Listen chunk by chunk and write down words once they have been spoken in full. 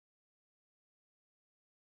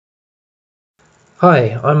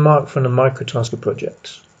Hi, I'm Mark from the uTasker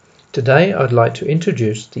project. Today I'd like to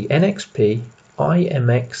introduce the NXP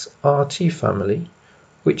i.MX RT family,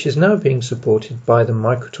 which is now being supported by the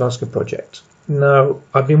uTasker project. Now,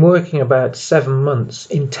 I've been working about 7 months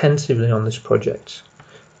intensively on this project,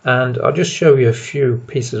 and I'll just show you a few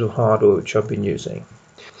pieces of hardware which I've been using.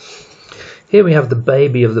 Here we have the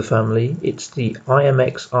baby of the family. It's the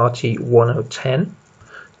i.MX RT1010.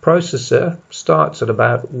 Processor starts at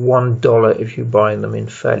about $1 if you're buying them in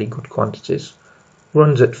fairly good quantities.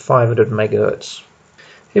 Runs at 500 MHz.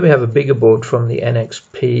 Here we have a bigger board from the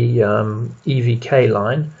NXP EVK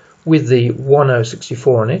line with the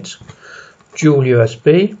 1064 on it. Dual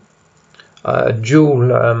USB, dual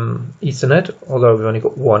Ethernet, although we've only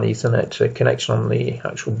got one Ethernet connection on the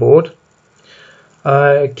actual board.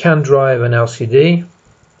 Can drive an LCD,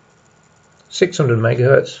 600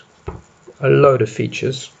 MHz, a load of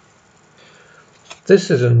features. This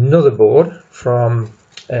is another board from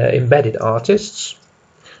Embedded Artists,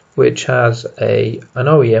 which has an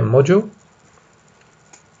OEM module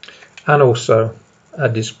and also a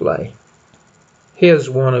display. Here's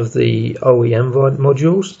one of the OEM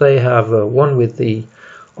modules. They have one with the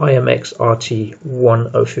i.MX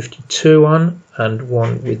RT1052 on and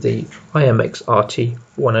one with the i.MX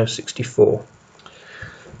RT1064.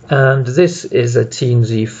 And this is a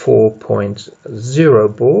Teensy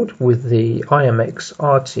 4.0 board with the i.MX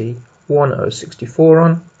RT1064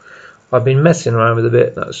 on. I've been messing around with it a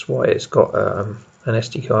bit, that's why it's got an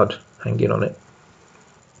SD card hanging on it.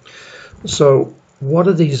 So what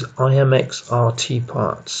are these i.MX RT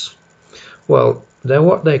parts? Well, they're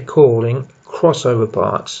what they're calling crossover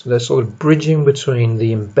parts. They're sort of bridging between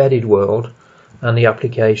the embedded world and the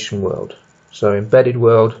application world. So embedded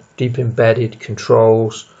world, deep embedded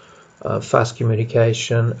controls, fast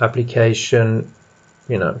communication, application,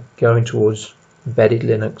 going towards embedded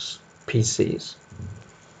Linux PCs.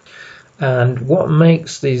 And what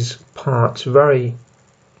makes these parts very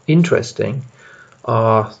interesting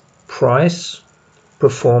are price,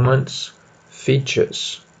 performance,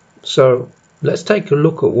 features. So let's take a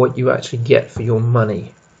look at what you actually get for your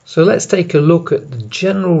money. So let's take a look at the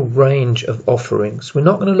general range of offerings. We're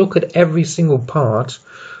not going to look at every single part,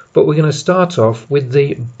 but we're going to start off with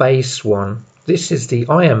the base one. This is the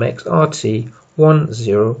i.MX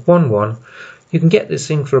RT1011. You can get this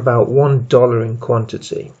thing for about $1 in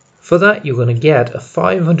quantity. For that, you're going to get a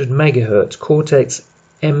 500 MHz Cortex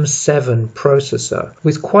M7 processor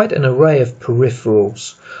with quite an array of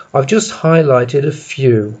peripherals. I've just highlighted a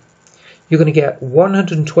few. You're going to get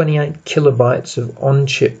 128 kilobytes of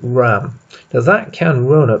on-chip RAM. Now that can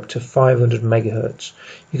run up to 500 MHz.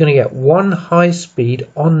 You're going to get one high-speed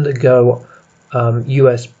on-the-go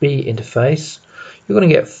USB interface. You're going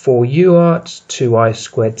to get 4 UARTs, 2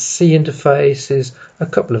 I2C interfaces, a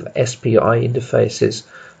couple of SPI interfaces,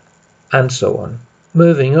 and so on.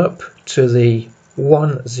 Moving up to the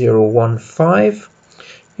 1015,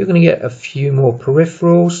 you're going to get a few more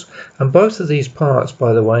peripherals, and both of these parts,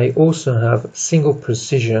 by the way, also have single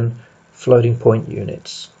precision floating point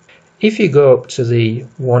units. If you go up to the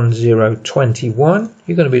 1021,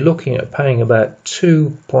 you're going to be looking at paying about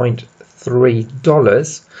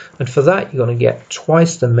 $2.3, and for that you're going to get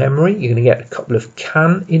twice the memory. You're going to get a couple of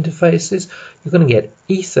CAN interfaces, you're going to get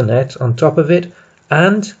Ethernet on top of it,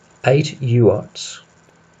 and 8 UARTs.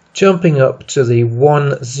 Jumping up to the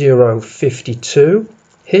 1052,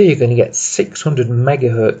 here you're going to get 600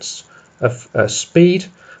 MHz of speed,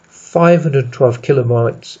 512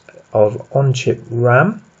 kilobytes of on-chip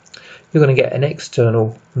RAM. You're going to get an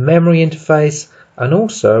external memory interface and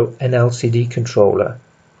also an LCD controller.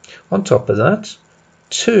 On top of that,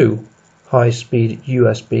 2 high-speed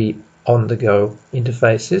USB on-the-go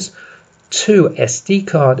interfaces, 2 SD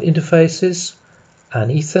card interfaces,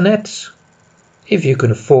 and Ethernet. If you can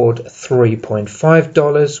afford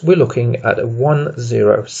 $3.5, we're looking at a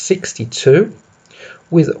 1062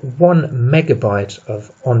 with 1 megabyte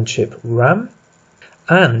of on-chip RAM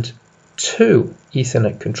and 2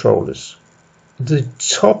 Ethernet controllers. The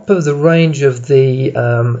top of the range of the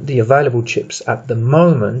available chips at the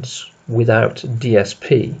moment without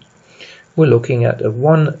DSP, we're looking at a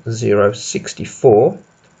 1064.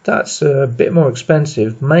 That's a bit more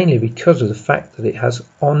expensive, mainly because of the fact that it has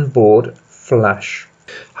onboard flash.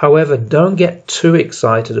 However, don't get too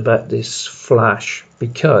excited about this flash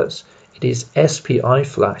because it is SPI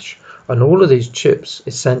flash, and all of these chips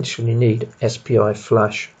essentially need SPI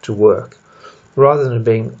flash to work. Rather than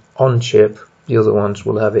being on chip, the other ones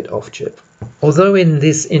will have it off chip. Although in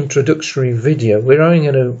this introductory video we're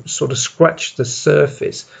only going to sort of scratch the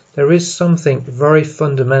surface, there is something very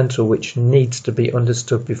fundamental which needs to be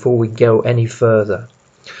understood before we go any further.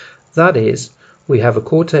 That is, we have a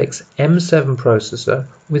Cortex M7 processor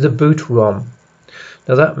with a boot ROM.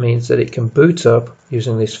 Now that means that it can boot up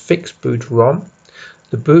using this fixed boot ROM.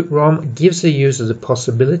 The boot ROM gives the user the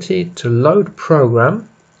possibility to load program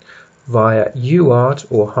via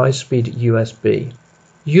UART or high-speed USB.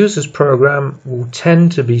 User's program will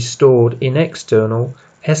tend to be stored in external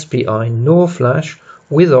SPI NOR flash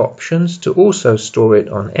with options to also store it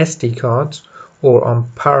on SD cards or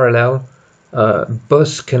on parallel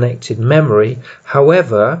bus connected memory.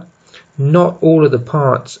 However, not all of the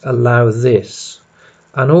parts allow this.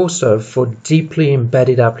 And also for deeply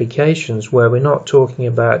embedded applications where we're not talking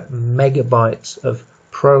about megabytes of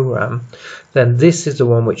program, then this is the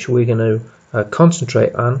one which we're going to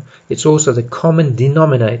concentrate on. It's also the common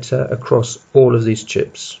denominator across all of these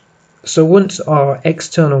chips. So once our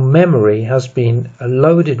external memory has been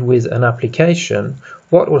loaded with an application,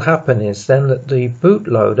 what will happen is then that the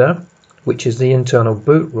bootloader, which is the internal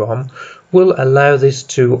boot ROM, will allow this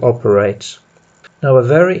to operate. Now a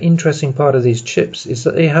very interesting part of these chips is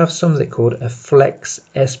that they have something called a flex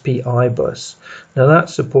SPI bus. Now that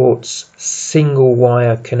supports single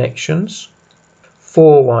wire connections,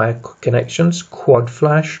 4-wire connections, quad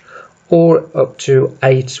flash, or up to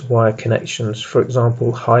 8-wire connections, for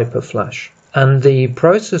example hyperflash. And the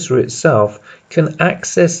processor itself can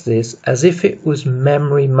access this as if it was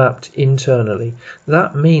memory mapped internally.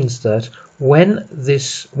 That means that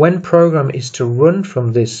when program is to run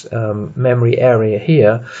from this memory area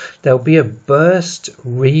here, there'll be a burst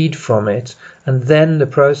read from it, and then the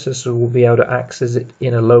processor will be able to access it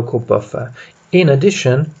in a local buffer. In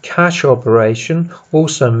addition, cache operation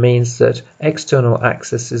also means that external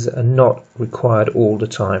accesses are not required all the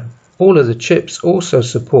time. All of the chips also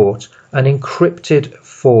support an encrypted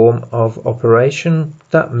form of operation.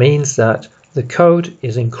 That means that the code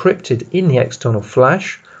is encrypted in the external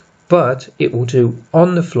flash, but it will do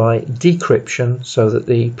on-the-fly decryption so that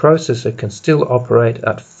the processor can still operate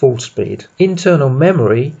at full speed. Internal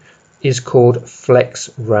memory is called Flex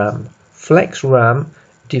RAM. Flex RAM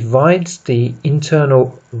divides the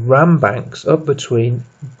internal RAM banks up between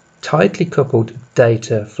tightly coupled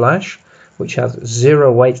data flash, which has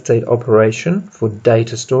zero wait state operation for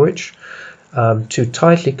data storage, to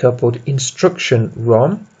tightly coupled instruction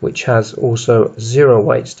ROM, which has also zero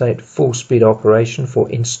wait state full speed operation for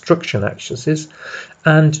instruction accesses,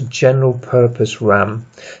 and general purpose RAM.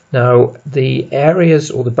 Now the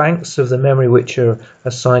areas or the banks of the memory which are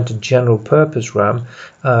assigned to general purpose RAM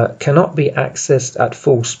cannot be accessed at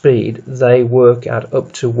full speed. They work at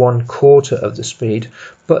up to 1/4 of the speed,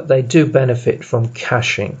 but they do benefit from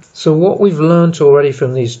caching. So what we've learned already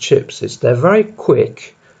from these chips is they're very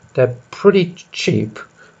quick, they're pretty cheap,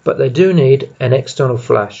 but they do need an external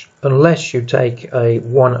flash, unless you take a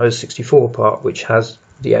 1064 part which has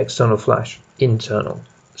the external flash internal.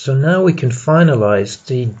 So now we can finalize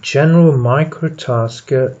the general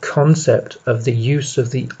microtasker concept of the use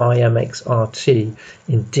of the i.MX RT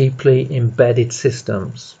in deeply embedded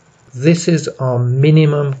systems. This is our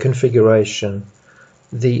minimum configuration,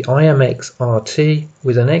 the i.MX RT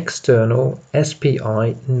with an external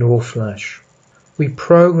SPI NOR flash. We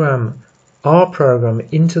program our program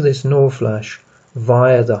into this NOR flash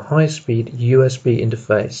via the high-speed USB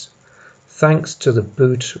interface. Thanks to the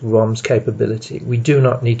boot ROM's capability, we do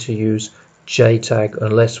not need to use JTAG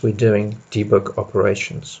unless we're doing debug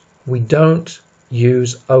operations. We don't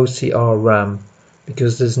use OCR RAM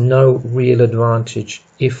because there's no real advantage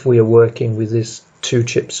if we are working with this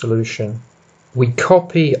 2-chip solution. We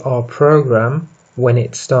copy our program when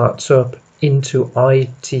it starts up into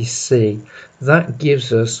ITC. That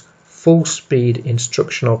gives us full speed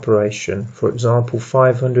instruction operation, for example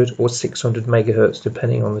 500 or 600 megahertz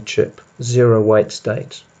depending on the chip, zero wait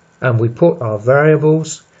state. And we put our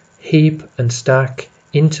variables, heap and stack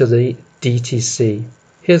into the DTC.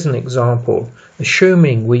 Here's an example.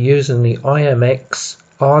 Assuming we're using the i.MX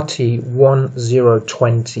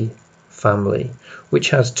RT1020 family, which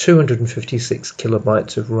has 256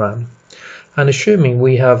 kilobytes of RAM. And assuming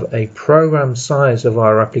we have a program size of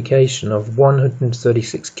our application of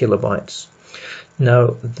 136 kilobytes.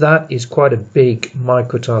 Now that is quite a big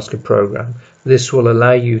microtasker program. This will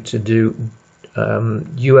allow you to do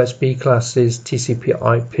USB classes,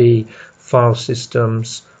 TCP/IP, file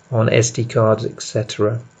systems on SD cards,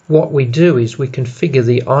 etc. What we do is we configure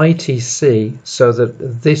the ITC so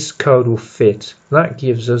that this code will fit. That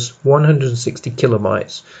gives us 160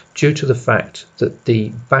 kilobytes due to the fact that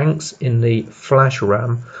the banks in the flash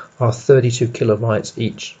RAM are 32 kilobytes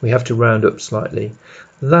each. We have to round up slightly.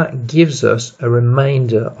 That gives us a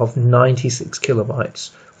remainder of 96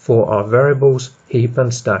 kilobytes for our variables, heap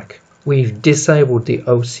and stack. We've disabled the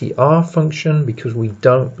OCR function because we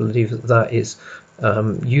don't believe that that is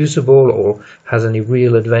usable or has any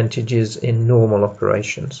real advantages in normal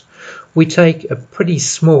operations. We take a pretty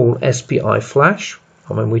small SPI flash.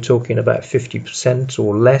 I mean, we're talking about 50%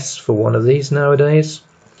 or less for one of these nowadays,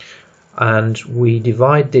 and we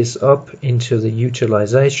divide this up into the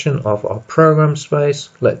utilization of our program space,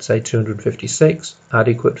 let's say 256,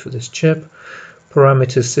 adequate for this chip,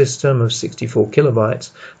 parameter system of 64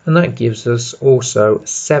 kilobytes, and that gives us also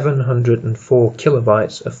 704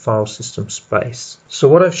 kilobytes of file system space. So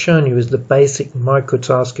what I've shown you is the basic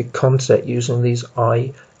microtasker concept using these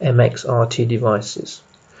i.MX RT devices.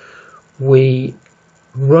 We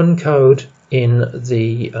run code in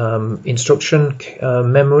the instruction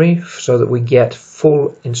memory so that we get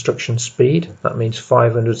full instruction speed. That means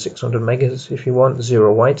 500, 600 megahertz if you want,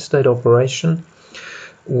 zero wait state operation.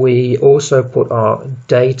 We also put our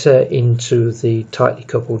data into the tightly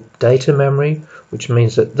coupled data memory, which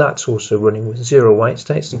means that that's also running with zero wait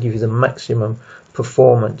states to give you the maximum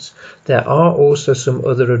performance. There are also some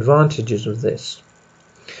other advantages of this.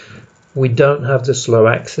 We don't have the slow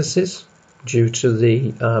accesses due to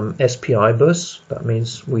the SPI bus. That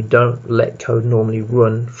means we don't let code normally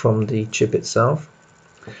run from the chip itself.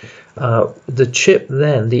 The chip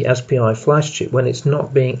then, the SPI flash chip, when it's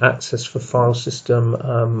not being accessed for file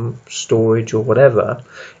system storage or whatever,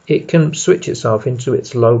 it can switch itself into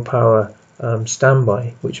its low power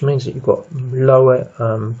standby, which means that you've got lower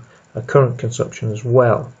current consumption as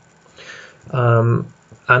well. And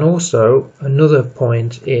also another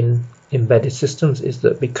point in embedded systems is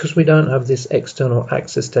that because we don't have this external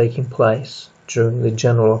access taking place during the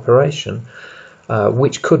general operation,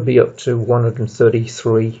 which could be up to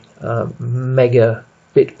 133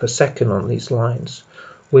 megabit per second on these lines,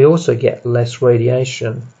 we also get less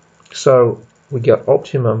radiation. So we get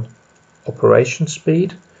optimum operation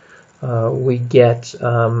speed, we get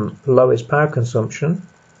lowest power consumption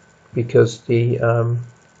because the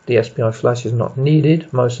SPI flash is not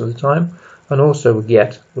needed most of the time, and also we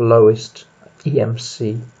get lowest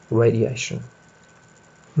EMC radiation.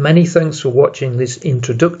 Many thanks for watching this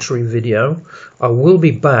introductory video. I will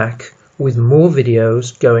be back with more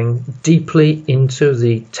videos going deeply into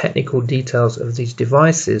the technical details of these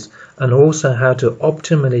devices and also how to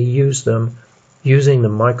optimally use them using the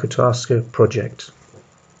microtasker project.